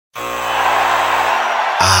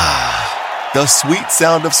The sweet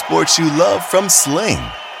sound of sports you love from Sling.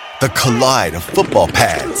 The collide of football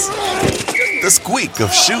pads. The squeak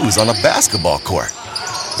of shoes on a basketball court.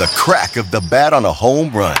 The crack of the bat on a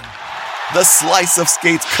home run. The slice of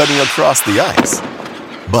skates cutting across the ice.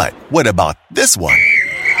 But what about this one?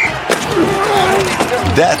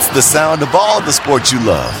 That's the sound of all the sports you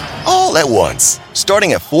love, all at once.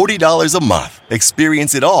 Starting at $40 a month.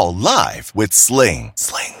 Experience it all live with Sling.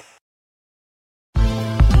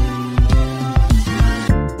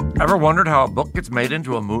 Ever wondered how a book gets made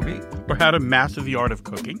into a movie? Or how to master the art of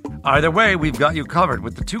cooking? Either way, we've got you covered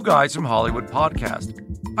with the Two Guys from Hollywood podcast.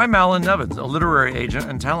 I'm Alan Nevins, a literary agent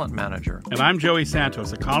and talent manager. And I'm Joey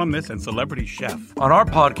Santos, a columnist and celebrity chef. On our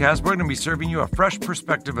podcast, we're going to be serving you a fresh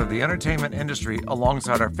perspective of the entertainment industry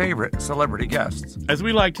alongside our favorite celebrity guests. As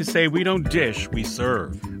we like to say, we don't dish, we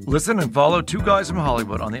serve. Listen and follow Two Guys from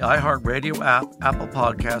Hollywood on the iHeartRadio app, Apple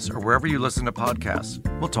Podcasts, or wherever you listen to podcasts.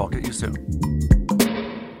 We'll talk at you soon.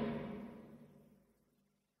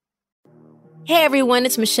 Hey everyone,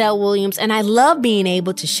 it's Michelle Williams, and I love being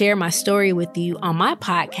able to share my story with you on my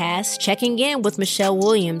podcast, Checking In with Michelle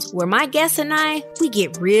Williams, where my guests and we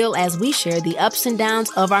get real as we share the ups and downs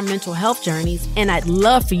of our mental health journeys, and I'd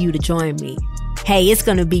love for you to join me. Hey, it's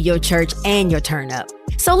going to be your church and your turn up.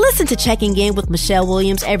 So listen to Checking In with Michelle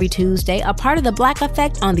Williams every Tuesday, a part of the Black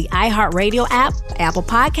Effect on the iHeartRadio app, Apple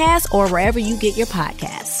Podcasts, or wherever you get your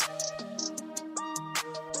podcasts.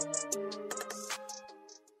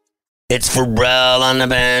 It's Pharrell on the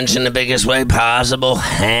bench in the biggest way possible,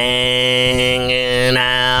 hanging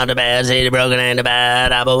out, a bad city, broken and a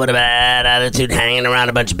bad apple with a bad attitude, hanging around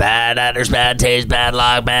a bunch of bad actors, bad taste, bad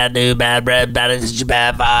luck, bad dude, bad bread, bad attitude,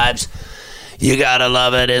 bad vibes. You gotta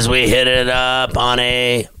love it as we hit it up on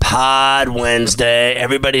a Pod Wednesday.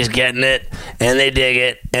 Everybody's getting it, and they dig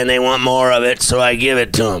it, and they want more of it, so I give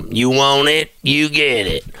it to them. You want it, you get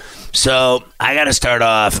it. So I gotta start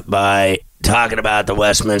off by talking about the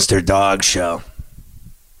Westminster Dog Show.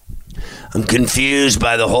 I'm confused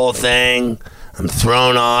by the whole thing. I'm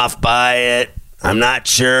thrown off by it. I'm not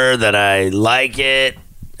sure that I like it,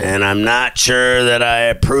 and I'm not sure that I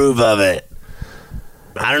approve of it.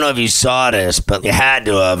 I don't know if you saw this, but you had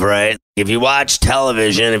to have, right? If you watch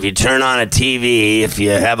television, if you turn on a TV, if you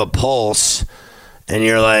have a pulse, and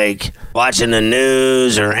you're like watching the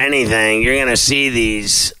news or anything, you're going to see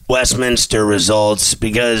these Westminster results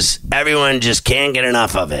because everyone just can't get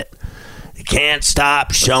enough of it. They can't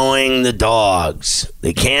stop showing the dogs.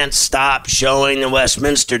 They can't stop showing the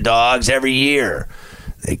Westminster dogs every year.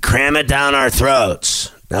 They cram it down our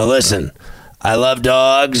throats. Now listen, I love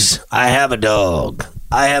dogs. I have a dog.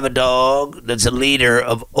 I have a dog that's a leader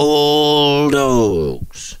of all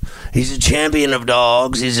dogs. He's a champion of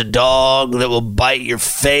dogs. He's a dog that will bite your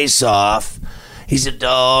face off. He's a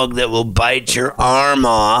dog that will bite your arm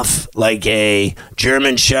off like a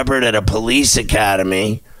German Shepherd at a police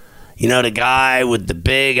academy. You know, the guy with the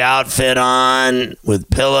big outfit on with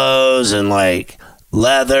pillows and like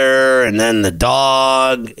leather, and then the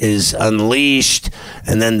dog is unleashed,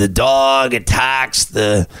 and then the dog attacks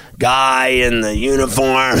the guy in the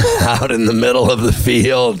uniform out in the middle of the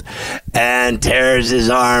field and tears his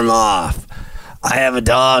arm off. I have a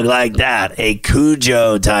dog like that, a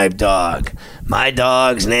Cujo type dog. My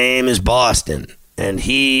dog's name is Boston, and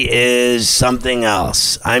he is something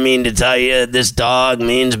else. I mean to tell you, this dog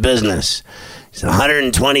means business. He's a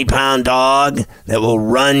 120-pound dog that will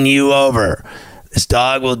run you over. This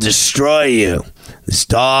dog will destroy you. This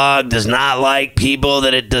dog does not like people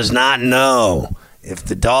that it does not know. If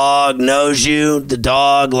the dog knows you, the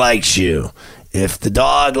dog likes you. If the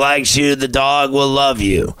dog likes you, the dog will love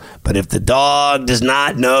you. But if the dog does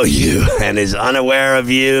not know you and is unaware of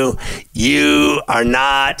you, you are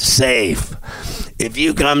not safe. If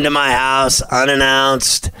you come to my house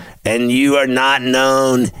unannounced and you are not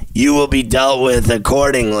known, you will be dealt with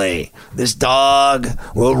accordingly. This dog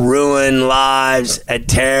will ruin lives and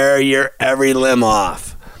tear your every limb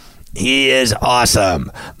off. He is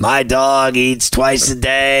awesome. My dog eats twice a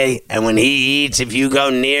day, and when he eats, if you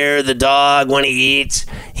go near the dog when he eats,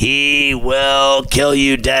 he will kill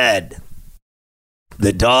you dead.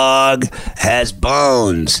 The dog has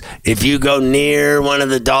bones. If you go near one of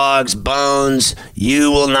the dog's bones, you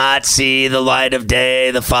will not see the light of day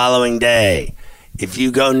the following day. If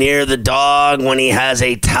you go near the dog when he has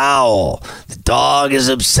a towel, the dog is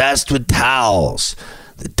obsessed with towels.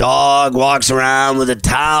 The dog walks around with a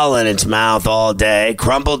towel in its mouth all day,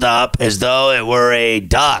 crumpled up as though it were a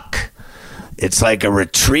duck. It's like a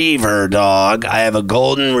retriever dog. I have a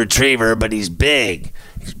golden retriever, but he's big.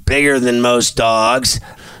 He's bigger than most dogs.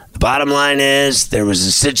 The bottom line is there was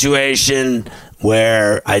a situation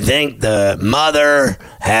where I think the mother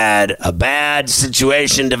had a bad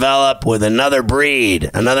situation develop with another breed.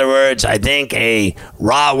 In other words, I think a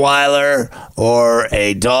Rottweiler or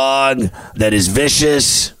a dog that is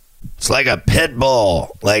vicious. It's like a pit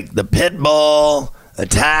bull. Like the pit bull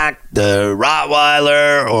attacked the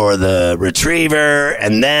Rottweiler or the retriever,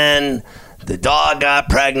 and then the dog got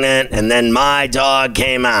pregnant, and then my dog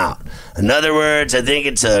came out. In other words, I think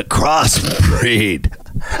it's a crossbreed.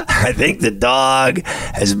 I think the dog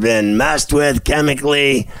has been messed with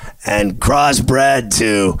chemically and crossbred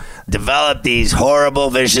to develop these horrible,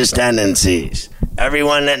 vicious tendencies.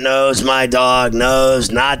 Everyone that knows my dog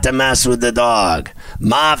knows not to mess with the dog.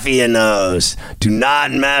 Mafia knows, do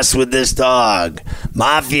not mess with this dog.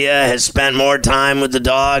 Mafia has spent more time with the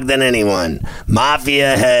dog than anyone.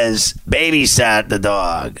 Mafia has babysat the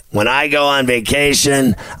dog. When I go on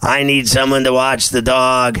vacation, I need someone to watch the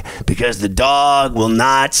dog because the dog will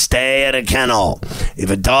not stay at a kennel. If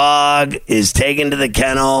a dog is taken to the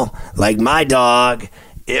kennel, like my dog,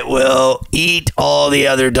 it will eat all the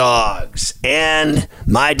other dogs. And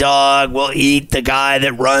my dog will eat the guy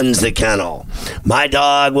that runs the kennel. My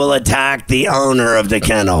dog will attack the owner of the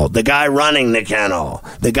kennel, the guy running the kennel,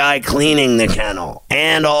 the guy cleaning the kennel,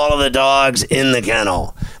 and all of the dogs in the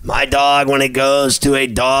kennel. My dog, when it goes to a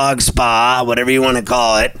dog spa, whatever you want to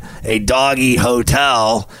call it, a doggy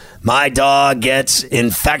hotel, my dog gets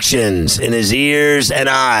infections in his ears and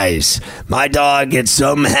eyes. My dog gets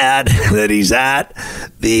so mad that he's at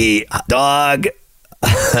the dog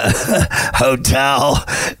hotel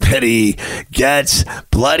that he gets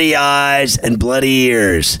bloody eyes and bloody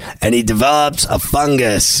ears, and he develops a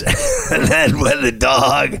fungus. And then when the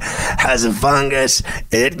dog has a fungus,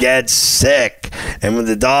 it gets sick. And when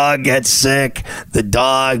the dog gets sick, the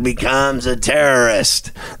dog becomes a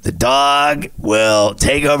terrorist. The dog will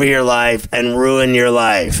take over your life and ruin your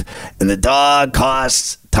life. And the dog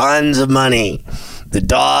costs tons of money. The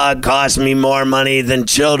dog costs me more money than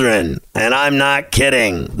children, and I'm not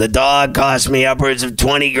kidding. The dog costs me upwards of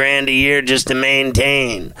 $20,000 a year just to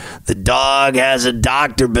maintain. The dog has a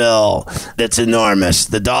doctor bill that's enormous.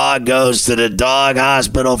 The dog goes to the dog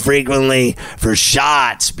hospital frequently for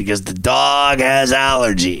shots because the dog has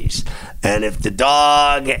allergies. And if the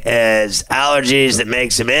dog has allergies that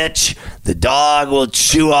makes him itch, the dog will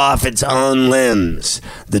chew off its own limbs.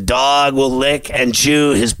 The dog will lick and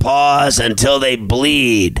chew his paws until they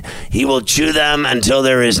bleed. He will chew them until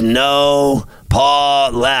there is no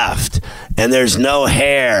paw left, and there's no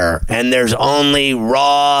hair, and there's only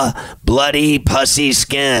raw, bloody, pussy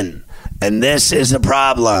skin. And this is a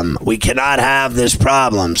problem. We cannot have this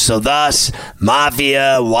problem. So thus,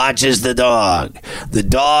 Mafia watches the dog. The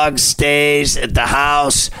dog stays at the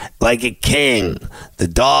house like a king. The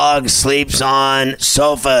dog sleeps on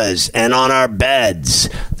sofas and on our beds.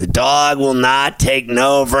 The dog will not take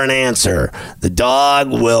no for an answer. The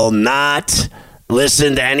dog will not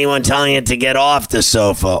listen to anyone telling it to get off the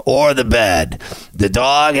sofa or the bed. The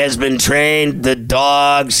dog has been trained. The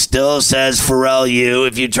dog still says Pharrell you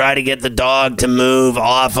if you try to get the dog to move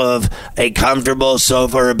off of a comfortable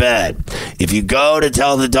sofa or bed. If you go to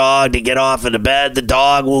tell the dog to get off of the bed, the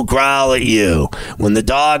dog will growl at you. When the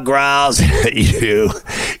dog growls at you,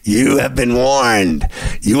 you have been warned.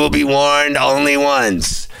 You will be warned only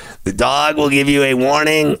once. The dog will give you a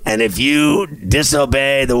warning, and if you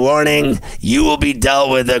disobey the warning, you will be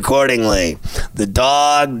dealt with accordingly. The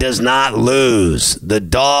dog does not lose. The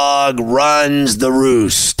dog runs the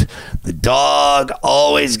roost. The dog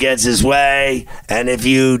always gets his way, and if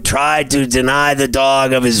you try to deny the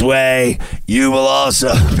dog of his way, you will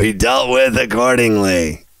also be dealt with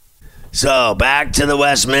accordingly. So, back to the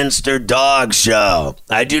Westminster Dog Show.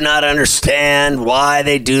 I do not understand why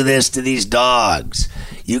they do this to these dogs.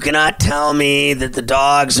 You cannot tell me that the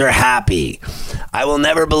dogs are happy. I will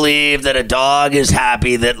never believe that a dog is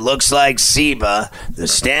happy that looks like Siba, the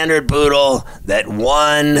standard poodle that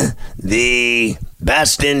won the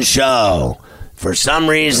Best in Show. For some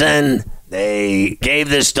reason, they gave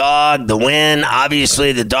this dog the win.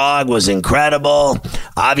 Obviously, the dog was incredible.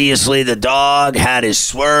 Obviously, the dog had his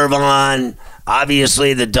swerve on.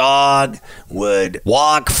 Obviously, the dog would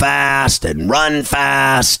walk fast and run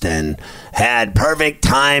fast and had perfect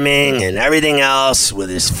timing and everything else with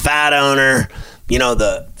his fat owner. You know,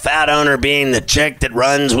 the fat owner being the chick that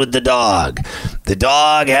runs with the dog. The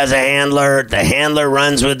dog has a handler. The handler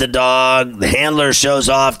runs with the dog. The handler shows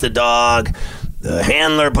off the dog. The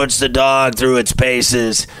handler puts the dog through its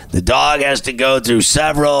paces. The dog has to go through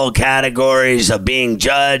several categories of being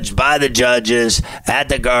judged by the judges at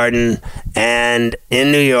the garden. And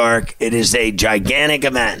in New York, it is a gigantic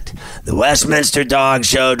event. The Westminster Dog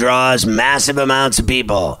Show draws massive amounts of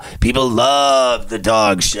people. People love the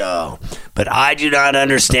dog show. But I do not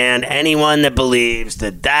understand anyone that believes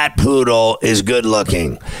that that poodle is good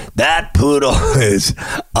looking. That poodle is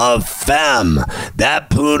a femme. That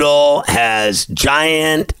poodle has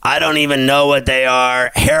giant, I don't even know what they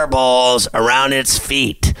are, hairballs around its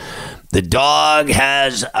feet. The dog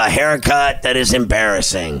has a haircut that is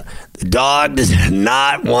embarrassing. The dog does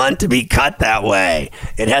not want to be cut that way.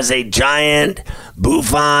 It has a giant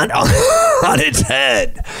bouffant on its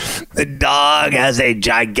head. The dog has a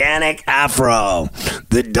gigantic afro.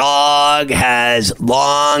 The dog has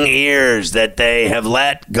long ears that they have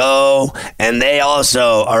let go, and they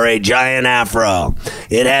also are a giant afro.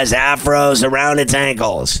 It has afros around its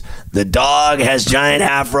ankles. The dog has giant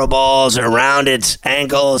afro balls around its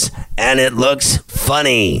ankles, and it looks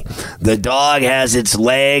funny. The dog has its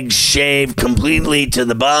legs shaved completely to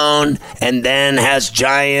the bone, and then has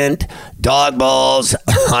giant dog balls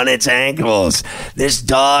on its ankles. This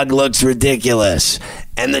dog looks ridiculous.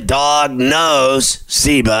 And the dog knows,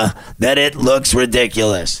 Seba, that it looks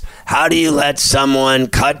ridiculous. How do you let someone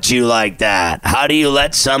cut you like that? How do you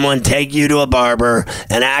let someone take you to a barber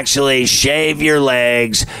and actually shave your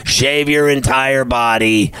legs, shave your entire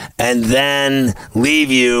body, and then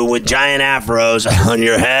leave you with giant afros on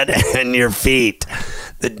your head and your feet?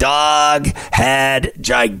 The dog had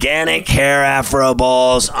gigantic hair afro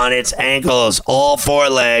balls on its ankles, all four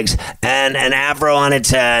legs, and an afro on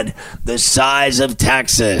its head the size of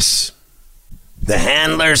Texas. The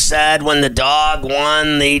handler said when the dog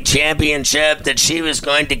won the championship that she was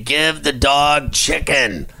going to give the dog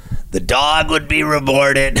chicken. The dog would be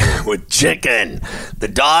rewarded with chicken. The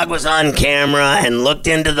dog was on camera and looked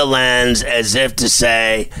into the lens as if to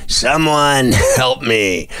say, "Someone help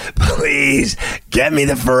me. Please get me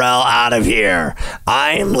the Pharrell out of here.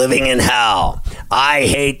 I am living in hell. I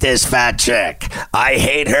hate this fat chick. I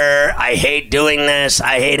hate her. I hate doing this.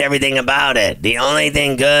 I hate everything about it. The only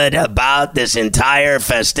thing good about this entire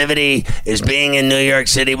festivity is being in New York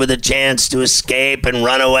City with a chance to escape and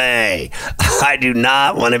run away. I do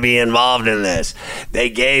not want to be involved in this. They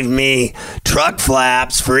gave me truck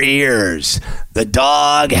flaps for ears. The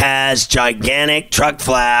dog has gigantic truck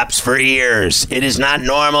flaps for ears. It is not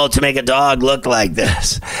normal to make a dog look like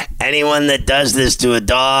this. Anyone that does this to a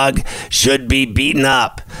dog should be beaten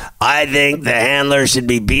up. I think the handler should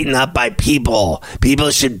be beaten up by people.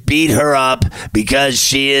 People should beat her up because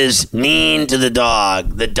she is mean to the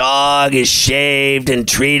dog. The dog is shaved and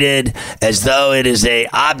treated as though it is an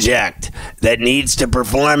object that needs to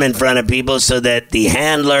perform in front of people so that the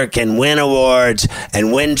handler can win awards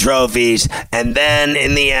and win trophies and then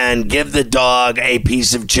in the end give the dog a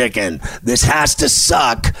piece of chicken. This has to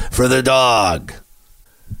suck for the dog.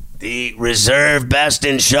 The reserve best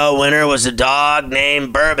in show winner was a dog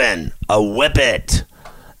named Bourbon, a whippet,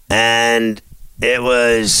 and it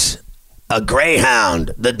was a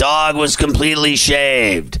greyhound. The dog was completely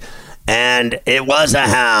shaved, and it was a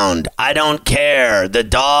hound. I don't care. The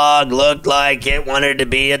dog looked like it wanted to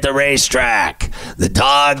be at the racetrack. The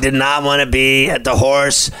dog did not want to be at the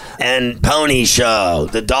horse and pony show.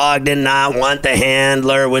 The dog did not want the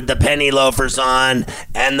handler with the penny loafers on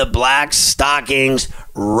and the black stockings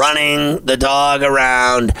running the dog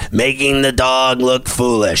around, making the dog look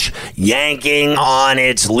foolish, yanking on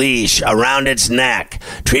its leash around its neck,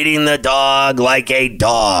 treating the dog like a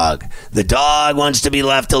dog. The dog wants to be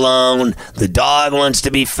left alone. The dog wants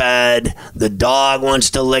to be fed. The dog wants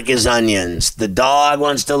to lick his onions. The dog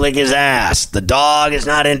wants to lick his ass. The dog is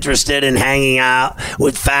not interested in hanging out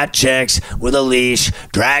with fat chicks with a leash,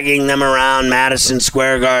 dragging them around Madison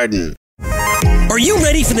Square Garden. Are you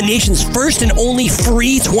ready for the nation's first and only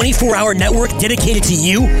free 24-hour network dedicated to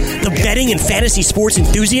you, the betting and fantasy sports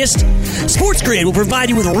enthusiast? SportsGrid will provide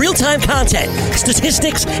you with real-time content,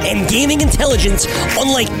 statistics, and gaming intelligence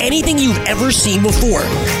unlike anything you've ever seen before.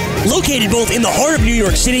 Located both in the heart of New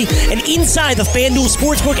York City and inside the FanDuel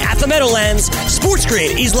Sportsbook at the Meadowlands,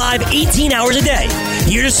 SportsGrid is live 18 hours a day,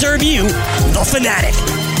 here to serve you, the fanatic.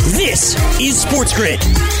 This is SportsGrid.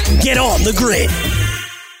 Get on the grid.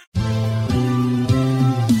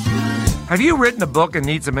 Have you written a book and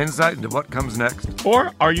need some insight into what comes next?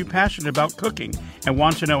 Or are you passionate about cooking and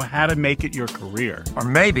want to know how to make it your career? Or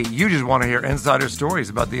maybe you just want to hear insider stories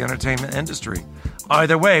about the entertainment industry.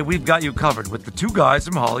 Either way, we've got you covered with the Two Guys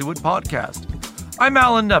from Hollywood podcast. I'm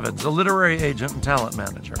Alan Nevins, a literary agent and talent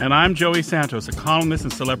manager. And I'm Joey Santos, a columnist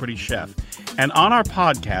and celebrity chef. And on our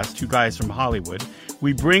podcast, Two Guys from Hollywood,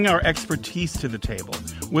 we bring our expertise to the table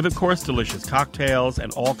with, of course, delicious cocktails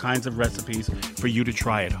and all kinds of recipes for you to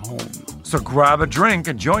try at home. So grab a drink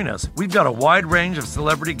and join us. We've got a wide range of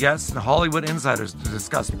celebrity guests and Hollywood insiders to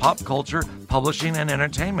discuss pop culture, publishing, and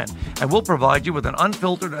entertainment. And we'll provide you with an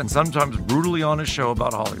unfiltered and sometimes brutally honest show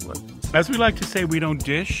about Hollywood. As we like to say, we don't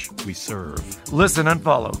dish, we serve. Listen and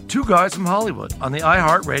follow Two Guys from Hollywood on the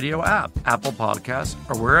iHeartRadio app, Apple Podcasts,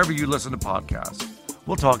 or wherever you listen to podcasts.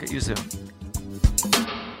 We'll talk at you soon.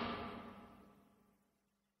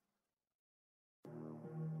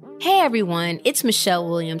 Hey everyone, it's Michelle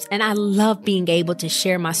Williams, and I love being able to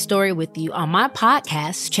share my story with you on my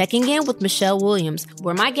podcast, Checking In with Michelle Williams,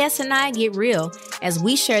 where my guests and I get real as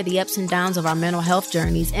we share the ups and downs of our mental health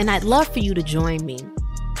journeys, and I'd love for you to join me.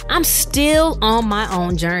 I'm still on my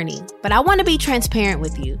own journey, but I want to be transparent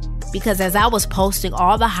with you because as I was posting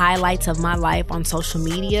all the highlights of my life on social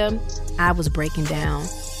media, I was breaking down.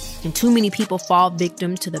 And too many people fall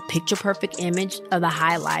victim to the picture-perfect image of the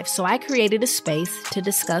high life, so I created a space to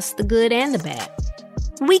discuss the good and the bad.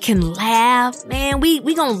 We can laugh, man,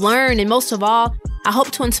 we gonna learn, and most of all, I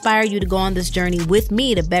hope to inspire you to go on this journey with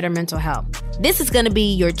me to better mental health. This is gonna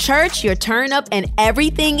be your church, your turn-up, and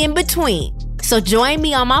everything in between. So join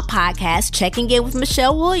me on my podcast, Checking In with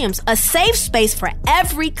Michelle Williams, a safe space for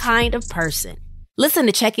every kind of person. Listen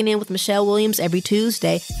to Checking In with Michelle Williams every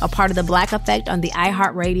Tuesday, a part of the Black Effect on the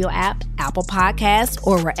iHeartRadio app, Apple Podcasts,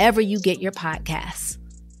 or wherever you get your podcasts.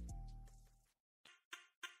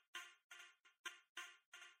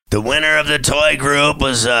 The winner of the toy group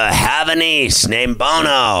was a Havanese named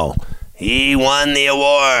Bono. He won the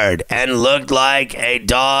award and looked like a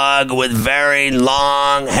dog with very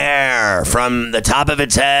long hair from the top of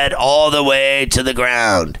its head all the way to the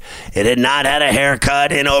ground. It had not had a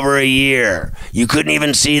haircut in over a year. You couldn't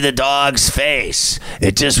even see the dog's face.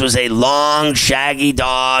 It just was a long, shaggy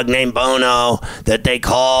dog named Bono that they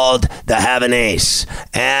called the Havanese.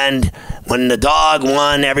 And when the dog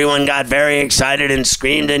won, everyone got very excited and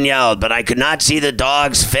screamed and yelled, but I could not see the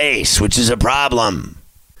dog's face, which is a problem.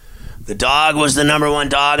 The dog was the number one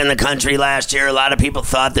dog in the country last year. A lot of people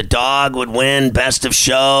thought the dog would win Best of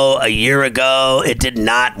Show a year ago. It did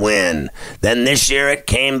not win. Then this year it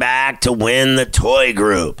came back to win the toy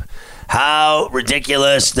group. How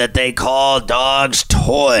ridiculous that they call dogs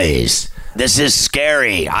toys. This is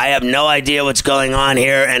scary. I have no idea what's going on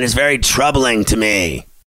here, and it's very troubling to me.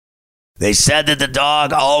 They said that the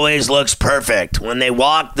dog always looks perfect. When they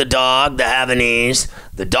walk the dog, the Havanese,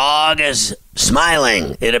 the dog is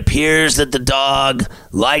smiling. It appears that the dog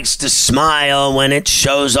likes to smile when it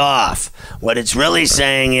shows off. What it's really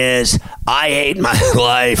saying is, I hate my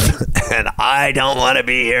life and I don't want to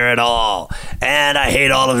be here at all. And I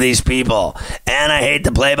hate all of these people. And I hate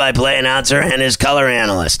the play-by-play announcer and his color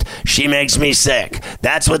analyst. She makes me sick.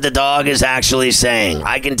 That's what the dog is actually saying.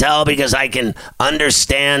 I can tell because I can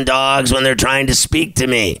understand dogs when they're trying to speak to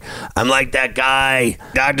me. I'm like that guy,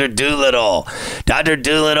 Dr. Dolittle. Dr.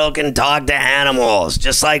 Dolittle can talk to animals,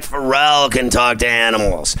 just like Pharrell can talk to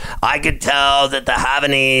animals. I could tell that the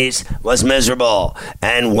Havanese was miserable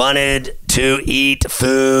and wanted to eat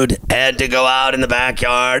food, had to go out in the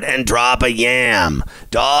backyard and drop a yam.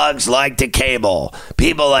 Dogs like to cable.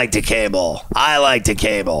 People like to cable. I like to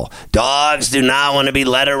cable. Dogs do not want to be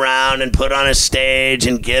led around and put on a stage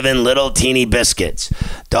and given little teeny biscuits.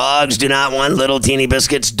 Dogs do not want little teeny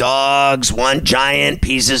biscuits. Dogs want giant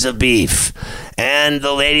pieces of beef. And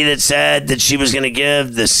the lady that said that she was going to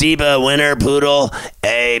give the Seba winner poodle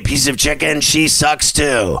a piece of chicken, she sucks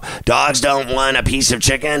too. Dogs don't want a piece of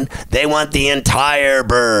chicken. They want the entire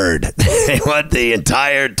bird. They want the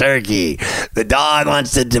entire turkey. The dog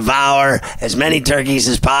wants to devour as many turkeys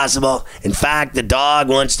as possible. In fact, the dog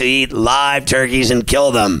wants to eat live turkeys and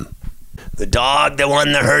kill them. The dog that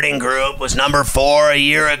won the herding group was number 4 a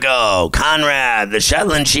year ago. Conrad, the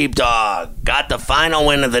Shetland sheepdog, got the final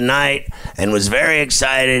win of the night and was very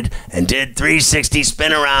excited and did 360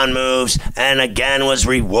 spin around moves and again was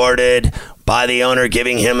rewarded by the owner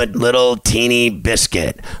giving him a little teeny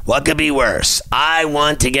biscuit. What could be worse? I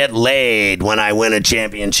want to get laid when I win a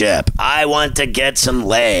championship. I want to get some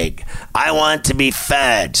leg. I want to be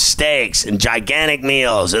fed steaks and gigantic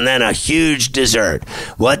meals and then a huge dessert.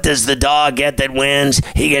 What does the dog get that wins?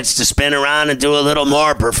 He gets to spin around and do a little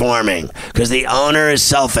more performing because the owner is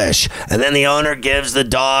selfish. And then the owner gives the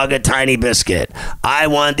dog a tiny biscuit. I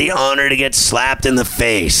want the owner to get slapped in the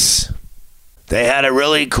face. They had a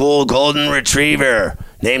really cool golden retriever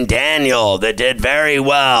named Daniel that did very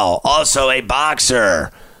well. Also a boxer,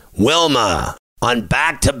 Wilma, on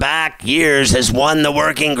back-to-back years has won the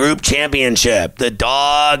working group championship. The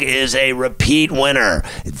dog is a repeat winner.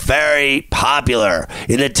 Very popular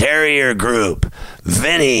in the terrier group.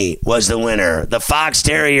 Vinny was the winner. The Fox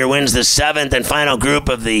Terrier wins the 7th and final group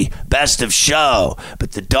of the Best of Show.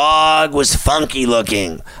 But the dog was funky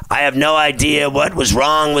looking. I have no idea what was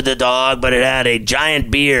wrong with the dog, but it had a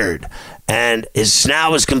giant beard. And his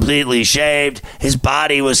snout was completely shaved. His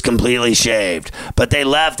body was completely shaved. But they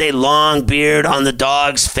left a long beard on the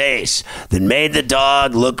dog's face that made the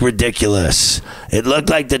dog look ridiculous. It looked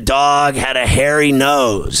like the dog had a hairy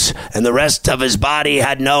nose, and the rest of his body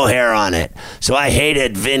had no hair on it. So I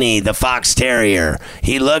hated Vinny, the Fox Terrier.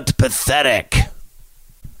 He looked pathetic.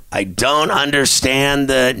 I don't understand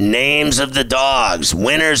the names of the dogs.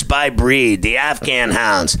 Winners by breed, the Afghan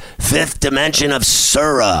Hounds, Fifth Dimension of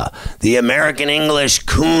Surra, the American English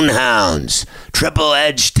Coon Hounds, Triple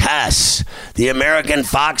Edge Tess, the American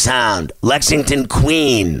Foxhound, Lexington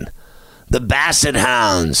Queen, the Basset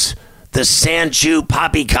Hounds, the Sanchu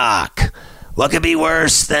Poppycock. What could be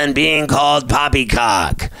worse than being called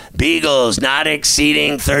Poppycock? Beagles not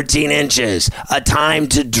exceeding 13 inches, a time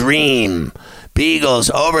to dream. Beagles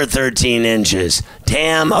over 13 inches,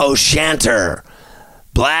 Tam O'Shanter,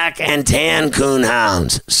 Black and Tan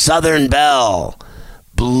Coonhounds, Southern Belle,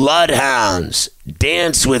 Bloodhounds,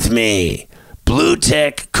 Dance With Me, Blue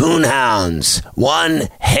Tick Coonhounds, One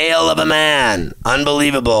Hail of a Man,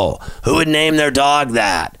 unbelievable. Who would name their dog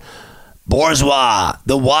that? Bourgeois,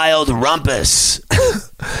 the Wild Rumpus.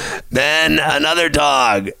 Then another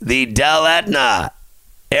dog, the Del Etna,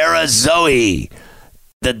 Arazoe,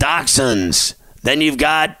 the Dachshunds. Then you've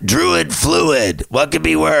got Druid Fluid. What could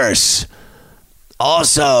be worse?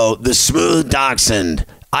 Also, the Smooth Dachshund,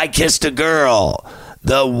 I Kissed a Girl,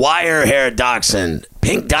 the Wire-Haired Dachshund,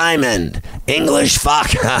 Pink Diamond, English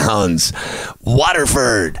Foxhounds,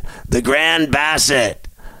 Waterford, the Grand Basset.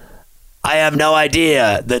 I have no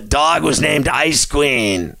idea. The dog was named Ice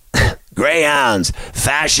Queen. Greyhounds,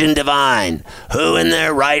 Fashion Divine. Who in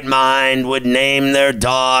their right mind would name their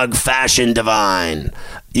dog Fashion Divine?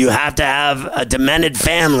 You have to have a demented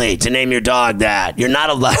family to name your dog that. You're not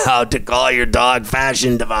allowed to call your dog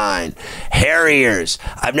Fashion Divine. Harriers.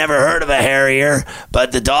 I've never heard of a Harrier,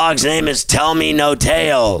 but the dog's name is Tell Me No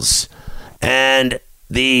Tales. And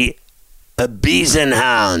the Bison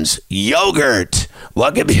Hounds, Yogurt.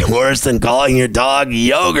 What could be worse than calling your dog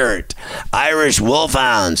Yogurt? Irish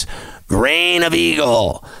Wolfhounds, Grain of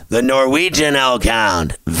Eagle, the Norwegian Elk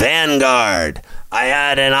Hound, Vanguard. I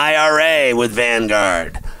had an IRA with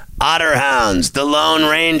Vanguard. Otterhounds, the Lone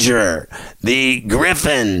Ranger, the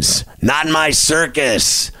Griffins, Not My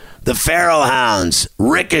Circus, the Pharaoh Hounds,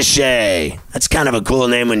 Ricochet. That's kind of a cool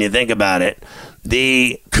name when you think about it.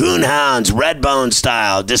 The Coonhounds, Redbone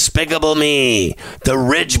Style, Despicable Me, the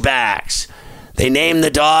Ridgebacks. They named the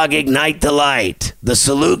dog Ignite the Light, the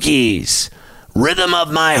Salukis, Rhythm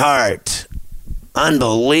of My Heart.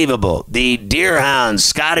 Unbelievable. The Deerhound,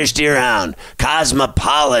 Scottish Deerhound,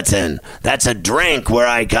 Cosmopolitan. That's a drink where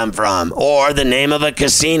I come from, or the name of a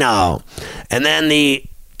casino. And then the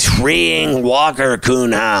Treeing Walker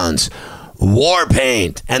Coonhounds,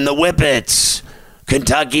 Warpaint, and the Whippets,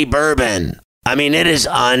 Kentucky Bourbon. I mean, it is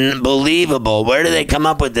unbelievable. Where do they come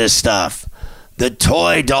up with this stuff? The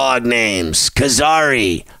toy dog names,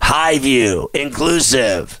 Kazari, Highview,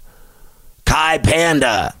 Inclusive, Kai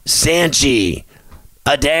Panda, Sanchi,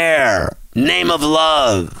 Adair, Name of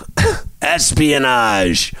Love,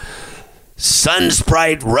 Espionage,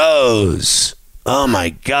 Sunsprite Rose. Oh my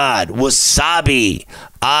God, Wasabi.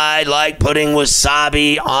 I like putting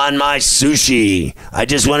wasabi on my sushi. I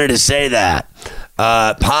just wanted to say that.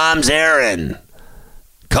 Palms Aaron,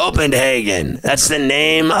 Copenhagen. That's the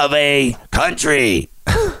name of a country.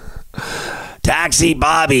 Taxi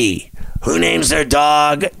Bobby. Who names their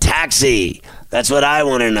dog Taxi? That's what I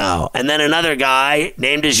want to know. And then another guy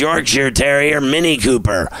named his Yorkshire Terrier Mini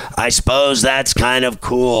Cooper. I suppose that's kind of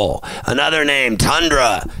cool. Another name,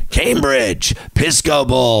 Tundra, Cambridge, Pisco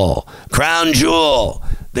Bull, Crown Jewel,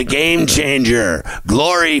 the Game Changer,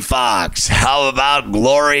 Glory Fox. How about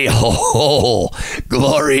Glory Hole?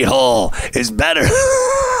 Glory Hole is better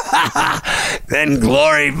than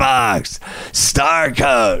Glory Fox. Star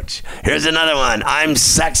Coach. Here's another one. I'm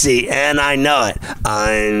sexy and I know it.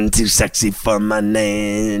 I'm too sexy for my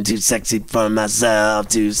name, too sexy for myself,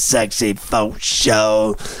 too sexy for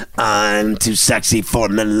show. I'm too sexy for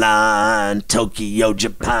Milan, Tokyo,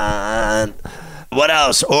 Japan. What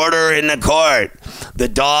else? Order in the court. The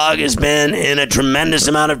dog has been in a tremendous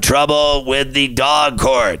amount of trouble with the dog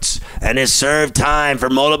courts and has served time for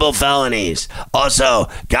multiple felonies. Also,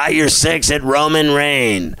 got your 6 at Roman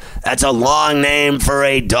Reign. That's a long name for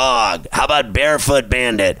a dog. How about Barefoot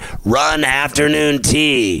Bandit, Run Afternoon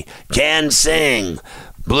Tea, Can Sing,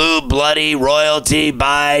 Blue bloody royalty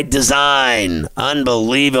by design.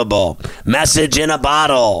 Unbelievable. Message in a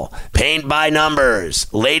bottle. Paint by numbers.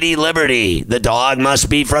 Lady Liberty. The dog must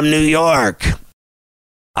be from New York.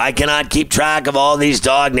 I cannot keep track of all these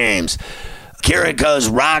dog names. Kiriko's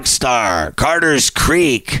Rockstar. Carter's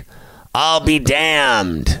Creek. I'll be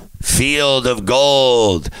damned. Field of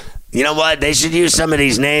Gold. You know what? They should use some of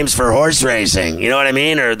these names for horse racing. You know what I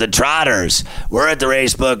mean? Or the Trotters. We're at the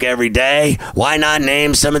race book every day. Why not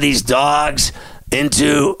name some of these dogs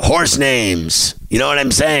into horse names? You know what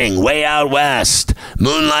I'm saying? Way Out West,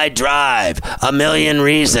 Moonlight Drive, A Million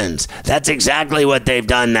Reasons. That's exactly what they've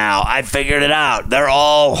done now. I figured it out. They're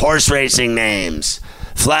all horse racing names.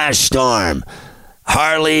 Flash Storm,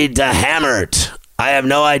 Harley de Hammert. I have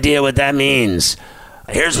no idea what that means.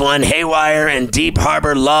 Here's one, Haywire and Deep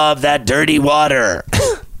Harbor Love That Dirty Water.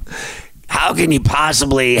 How can you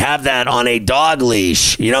possibly have that on a dog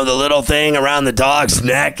leash? You know, the little thing around the dog's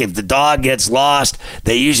neck. If the dog gets lost,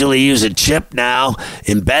 they usually use a chip now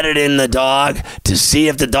embedded in the dog to see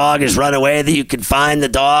if the dog has run away, that you can find the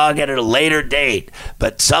dog at a later date.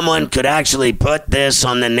 But someone could actually put this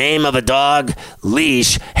on the name of a dog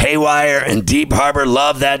leash, Haywire and Deep Harbor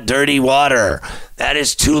Love That Dirty Water. That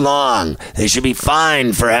is too long. They should be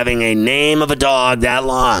fined for having a name of a dog that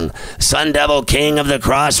long. Sun Devil King of the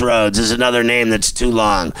Crossroads is another name that's too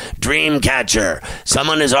long. Dreamcatcher.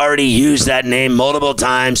 Someone has already used that name multiple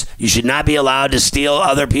times. You should not be allowed to steal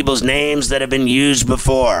other people's names that have been used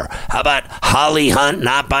before. How about Holly Hunt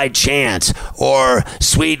Not By Chance? Or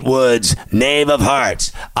Sweetwood's Knave of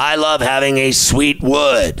Hearts. I love having a sweet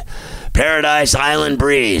wood. Paradise Island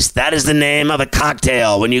Breeze. That is the name of a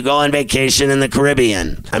cocktail when you go on vacation in the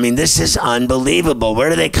Caribbean. I mean, this is unbelievable. Where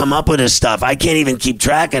do they come up with this stuff? I can't even keep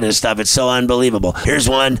track of this stuff. It's so unbelievable. Here's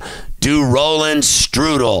one. Do Roland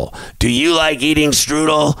Strudel. Do you like eating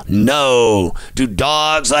strudel? No. Do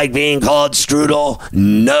dogs like being called strudel?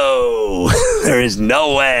 No. There is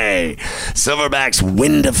no way. Silverback's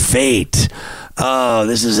Wind of Fate. Oh,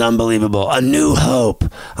 this is unbelievable. A New Hope.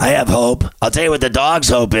 I have hope. I'll tell you what the dog's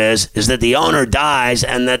hope is that the owner dies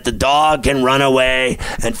and that the dog can run away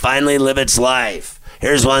and finally live its life.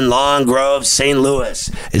 Here's one, Long Grove, St. Louis.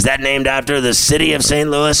 Is that named after the city of St.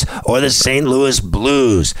 Louis or the St. Louis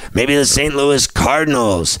Blues? Maybe the St. Louis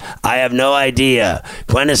Cardinals. I have no idea.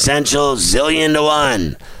 Quintessential zillion to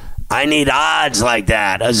one. I need odds like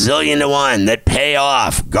that, a zillion to one that pay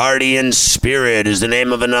off. Guardian Spirit is the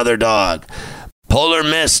name of another dog. Polar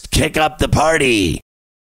Mist, Kick Up the Party.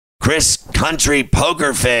 Chris Country,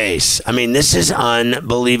 Poker Face. I mean, this is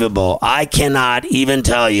unbelievable. I cannot even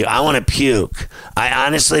tell you. I want to puke. I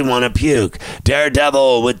honestly want to puke.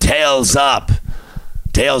 Daredevil with Tails Up.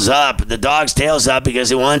 Tails up. The dog's tail's up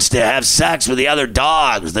because it wants to have sex with the other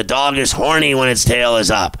dogs. The dog is horny when its tail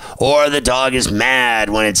is up. Or the dog is mad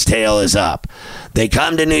when its tail is up. They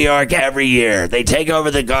come to New York every year. They take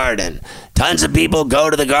over the Garden. Tons of people go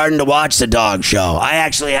to the Garden to watch the dog show. I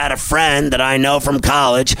actually had a friend that I know from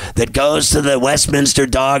college that goes to the Westminster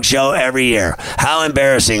Dog Show every year. How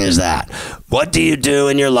embarrassing is that? What do you do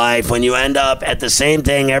in your life when you end up at the same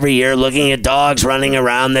thing every year looking at dogs running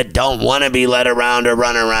around that don't want to be led around or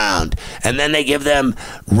run around? And then they give them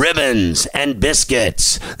ribbons and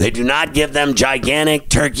biscuits. They do not give them gigantic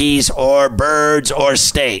turkeys or birds or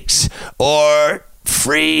steaks or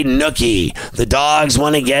free nookie. The dogs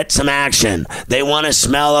want to get some action. They want to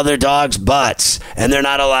smell other dogs' butts, and they're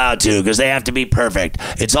not allowed to because they have to be perfect.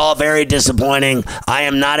 It's all very disappointing. I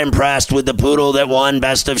am not impressed with the poodle that won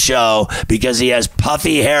Best of Show because he has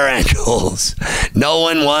puffy hair ankles. No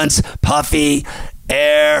one wants puffy,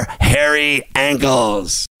 hairy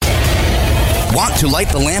ankles. Want to light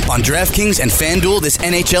the lamp on DraftKings and FanDuel this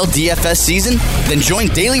NHL DFS season? Then join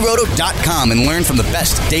DailyRoto.com and learn from the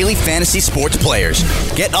best daily fantasy sports players.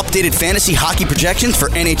 Get updated fantasy hockey projections for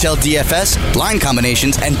NHL DFS, line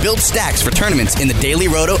combinations, and build stacks for tournaments in the Daily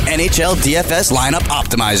Roto NHL DFS Lineup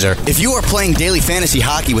Optimizer. If you are playing daily fantasy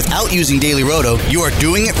hockey without using Daily Roto, you are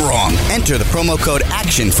doing it wrong. Enter the promo code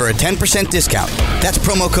ACTION for a 10% discount. That's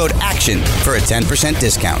promo code ACTION for a 10%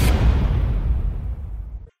 discount.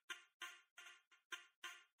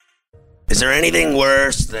 Is there anything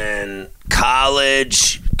worse than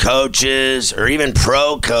college coaches or even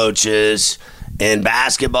pro coaches in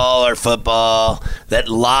basketball or football that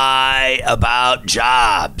lie about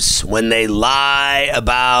jobs? When they lie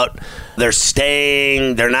about they're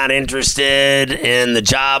staying, they're not interested in the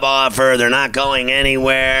job offer, they're not going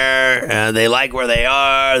anywhere, they like where they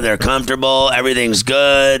are, they're comfortable, everything's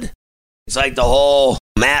good. It's like the whole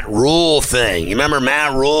Matt Rule thing. You remember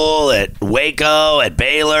Matt Rule at Waco, at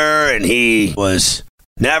Baylor, and he was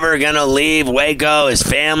never going to leave Waco. His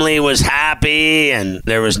family was happy, and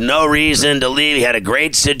there was no reason to leave. He had a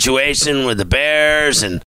great situation with the Bears,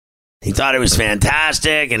 and he thought it was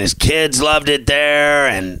fantastic, and his kids loved it there,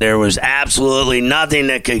 and there was absolutely nothing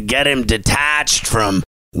that could get him detached from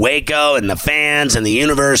Waco and the fans and the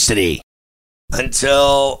university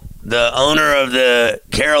until the owner of the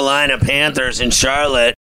Carolina Panthers in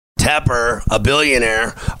Charlotte, Tepper, a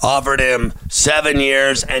billionaire, offered him 7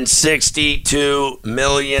 years and $62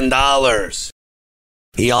 million.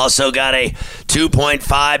 He also got a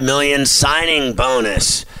 $2.5 million signing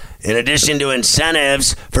bonus, in addition to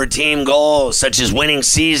incentives for team goals such as winning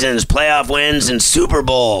seasons, playoff wins, and Super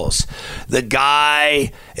Bowls. The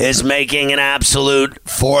guy is making an absolute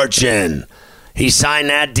fortune. He signed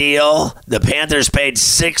that deal. The Panthers paid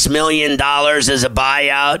 $6 million as a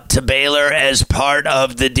buyout to Baylor as part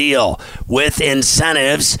of the deal. With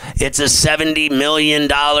incentives, it's a $70 million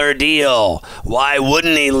deal. Why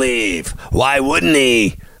wouldn't he leave? Why wouldn't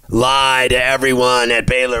he lie to everyone at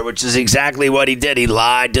Baylor, which is exactly what he did? He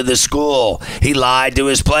lied to the school. He lied to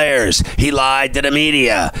his players. He lied to the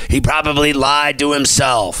media. He probably lied to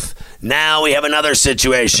himself. Now we have another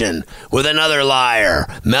situation with another liar,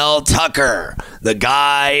 Mel Tucker. The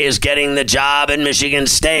guy is getting the job at Michigan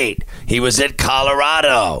State. He was at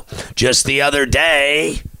Colorado. Just the other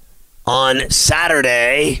day, on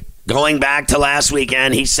Saturday, going back to last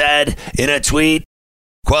weekend, he said in a tweet,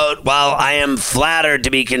 quote, "While I am flattered to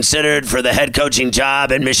be considered for the head coaching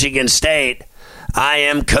job at Michigan State, I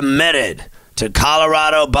am committed to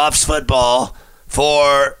Colorado Buffs football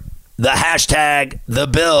for the hashtag the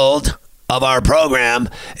build of our program.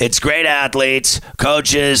 It's great athletes,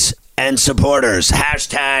 coaches, and supporters.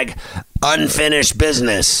 Hashtag unfinished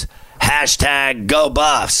business. Hashtag go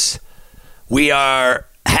Buffs. We are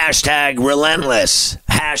hashtag relentless.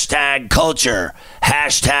 Hashtag culture.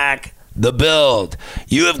 Hashtag the build."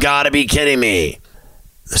 You have got to be kidding me.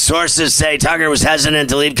 The sources say Tucker was hesitant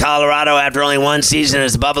to leave Colorado after only one season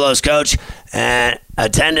as the Buffaloes coach and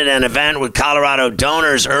attended an event with Colorado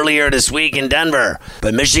donors earlier this week in Denver.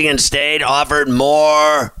 But Michigan State offered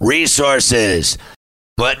more resources.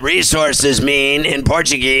 What resources mean in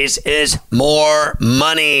Portuguese is more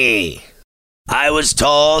money. I was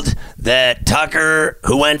told that Tucker,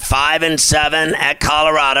 who went 5-7 at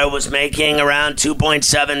Colorado, was making around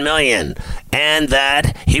 $2.7 million, and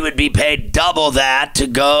that he would be paid double that to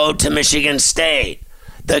go to Michigan State.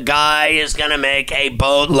 The guy is going to make a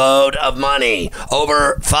boatload of money,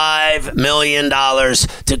 over $5 million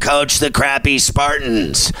to coach the crappy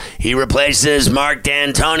Spartans. He replaces Mark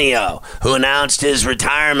D'Antonio, who announced his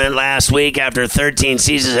retirement last week after 13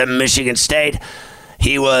 seasons at Michigan State.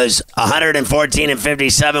 He was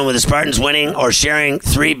 114-57 with the Spartans winning or sharing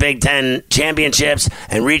 3 Big Ten championships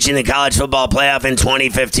and reaching the college football playoff in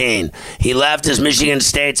 2015. He left as Michigan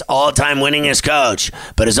State's all-time winningest coach,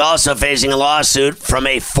 but is also facing a lawsuit from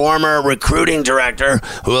a former recruiting director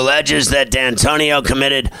who alleges that D'Antonio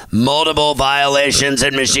committed multiple violations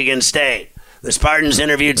at Michigan State. The Spartans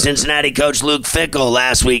interviewed Cincinnati coach Luke Fickell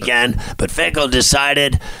last weekend, but Fickell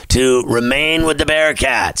decided to remain with the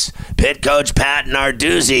Bearcats. Pitt coach Pat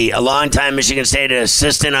Narduzzi, a longtime Michigan State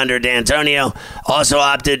assistant under D'Antonio, also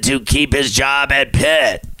opted to keep his job at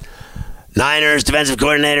Pitt. Niners defensive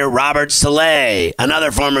coordinator Robert Saleh,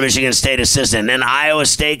 another former Michigan State assistant, and Iowa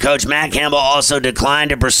State coach Matt Campbell also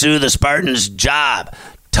declined to pursue the Spartans' job.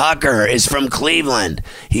 Tucker is from Cleveland.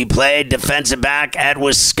 He played defensive back at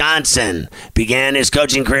Wisconsin. Began his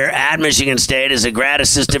coaching career at Michigan State as a grad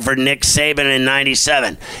assistant for Nick Saban in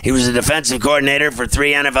 '97. He was a defensive coordinator for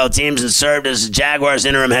 3 NFL teams and served as the Jaguars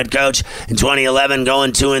interim head coach in 2011,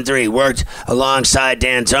 going 2-3. Worked alongside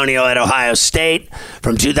D'Antonio at Ohio State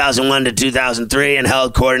from 2001 to 2003 and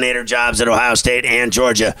held coordinator jobs at Ohio State and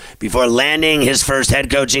Georgia before landing his first head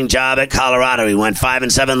coaching job at Colorado. He went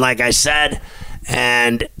 5-7, like I said,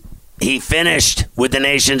 and he finished with the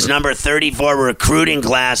nation's number 34 recruiting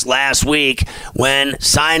class last week when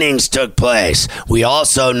signings took place. We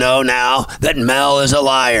also know now that Mel is a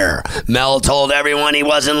liar. Mel told everyone he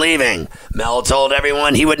wasn't leaving. Mel told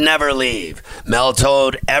everyone he would never leave. Mel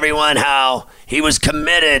told everyone how he was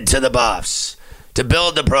committed to the Buffs, to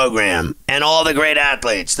build the program, and all the great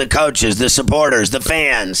athletes, the coaches, the supporters, the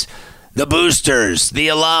fans, the boosters, the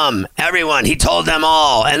alum, everyone. He told them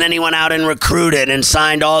all. And then he went out and recruited and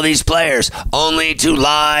signed all these players, only to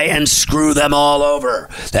lie and screw them all over.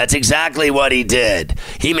 That's exactly what he did.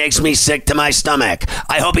 He makes me sick to my stomach.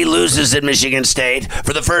 I hope he loses at Michigan State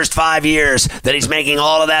for the first 5 years that he's making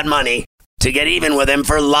all of that money to get even with him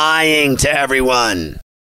for lying to everyone.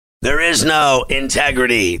 There is no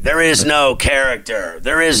integrity. There is no character.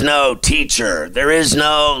 There is no teacher. There is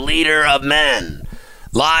no leader of men.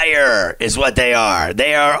 Liar is what they are.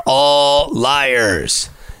 They are all liars.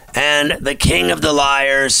 And the king of the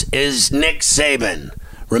liars is Nick Saban.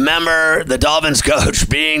 Remember the Dolphins coach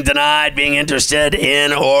being denied being interested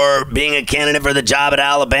in or being a candidate for the job at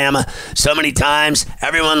Alabama so many times,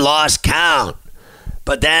 everyone lost count.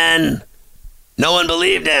 But then no one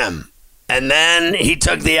believed him. And then he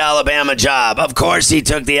took the Alabama job. Of course he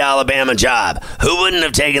took the Alabama job. Who wouldn't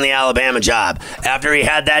have taken the Alabama job after he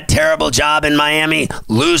had that terrible job in Miami,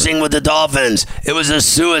 losing with the Dolphins? It was a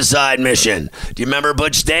suicide mission. Do you remember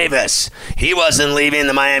Butch Davis? He wasn't leaving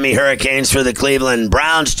the Miami Hurricanes for the Cleveland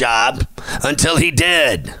Browns job until he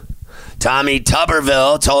did. Tommy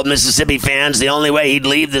Tuberville told Mississippi fans the only way he'd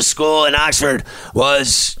leave the school in Oxford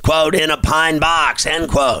was, quote, in a pine box, end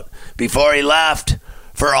quote, before he left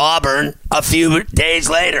for Auburn a few days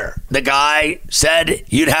later. The guy said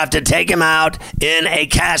you'd have to take him out in a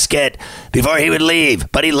casket before he would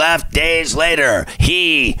leave, but he left days later.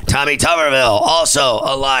 He, Tommy Tuberville, also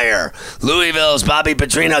a liar. Louisville's Bobby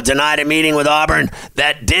Petrino denied a meeting with Auburn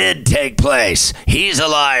that did take place. He's a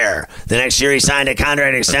liar. The next year he signed a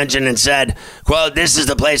contract extension and said, quote, this is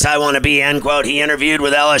the place I want to be, end quote. He interviewed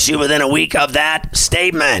with LSU within a week of that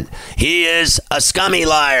statement. He is a scummy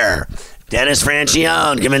liar. Dennis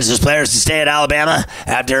Franchione convinces players to stay at Alabama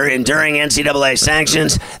after enduring NCAA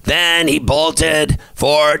sanctions. Then he bolted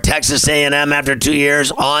for Texas A&M after 2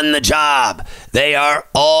 years on the job. They are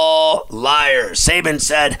all liars. Saban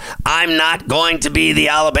said, I'm not going to be the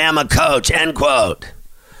Alabama coach, end quote.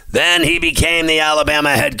 Then he became the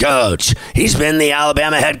Alabama head coach. He's been the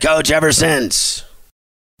Alabama head coach ever since.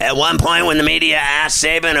 At one point, when the media asked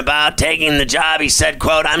Saban about taking the job, he said,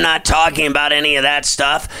 quote, I'm not talking about any of that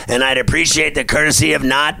stuff, and I'd appreciate the courtesy of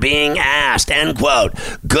not being asked, end quote.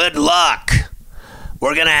 Good luck.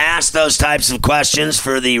 We're going to ask those types of questions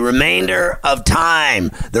for the remainder of time,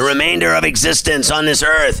 the remainder of existence on this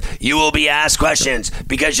earth. You will be asked questions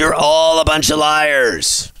because you're all a bunch of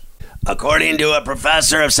liars. According to a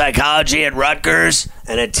professor of psychology at Rutgers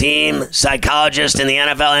and a team psychologist in the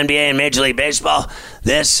NFL, NBA, and Major League Baseball,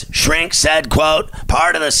 this shrink said, quote,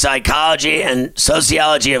 part of the psychology and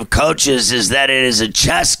sociology of coaches is that it is a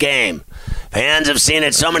chess game. Fans have seen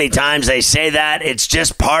it so many times, they say that it's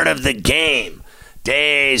just part of the game.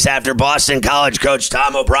 Days after Boston College coach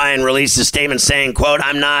Tom O'Brien released a statement saying, quote,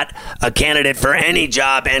 I'm not a candidate for any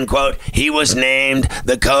job, end quote, he was named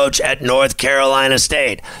the coach at North Carolina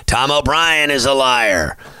State. Tom O'Brien is a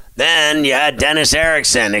liar. Then you had Dennis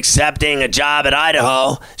Erickson accepting a job at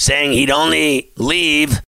Idaho, saying he'd only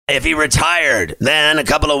leave if he retired. Then a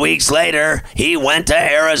couple of weeks later, he went to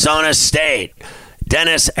Arizona State.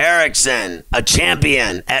 Dennis Erickson, a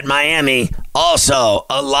champion at Miami, also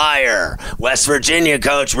a liar. West Virginia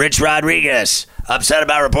coach Rich Rodriguez, upset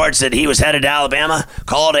about reports that he was headed to Alabama,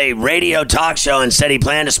 called a radio talk show and said he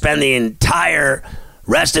planned to spend the entire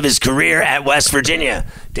rest of his career at West Virginia.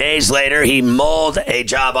 Days later, he mulled a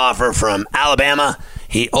job offer from Alabama.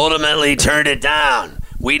 He ultimately turned it down.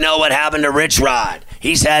 We know what happened to Rich Rod.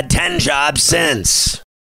 He's had 10 jobs since.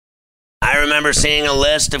 I remember seeing a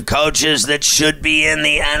list of coaches that should be in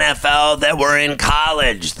the NFL that were in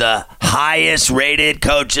college, the highest rated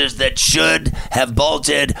coaches that should have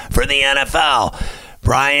bolted for the NFL.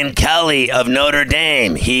 Brian Kelly of Notre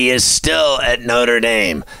Dame, he is still at Notre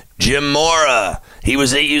Dame. Jim Mora, he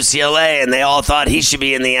was at UCLA and they all thought he should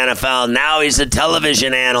be in the NFL. Now he's a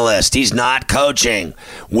television analyst. He's not coaching.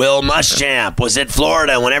 Will Muschamp was at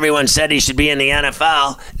Florida when everyone said he should be in the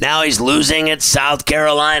NFL. Now he's losing at South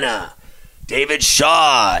Carolina. David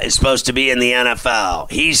Shaw is supposed to be in the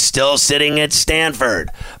NFL. He's still sitting at Stanford.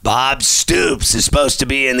 Bob Stoops is supposed to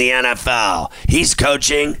be in the NFL. He's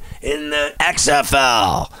coaching in the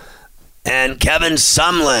XFL. And Kevin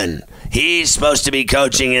Sumlin, he's supposed to be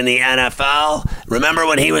coaching in the NFL. Remember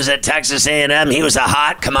when he was at Texas A&M, he was a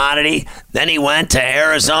hot commodity. Then he went to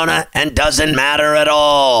Arizona and doesn't matter at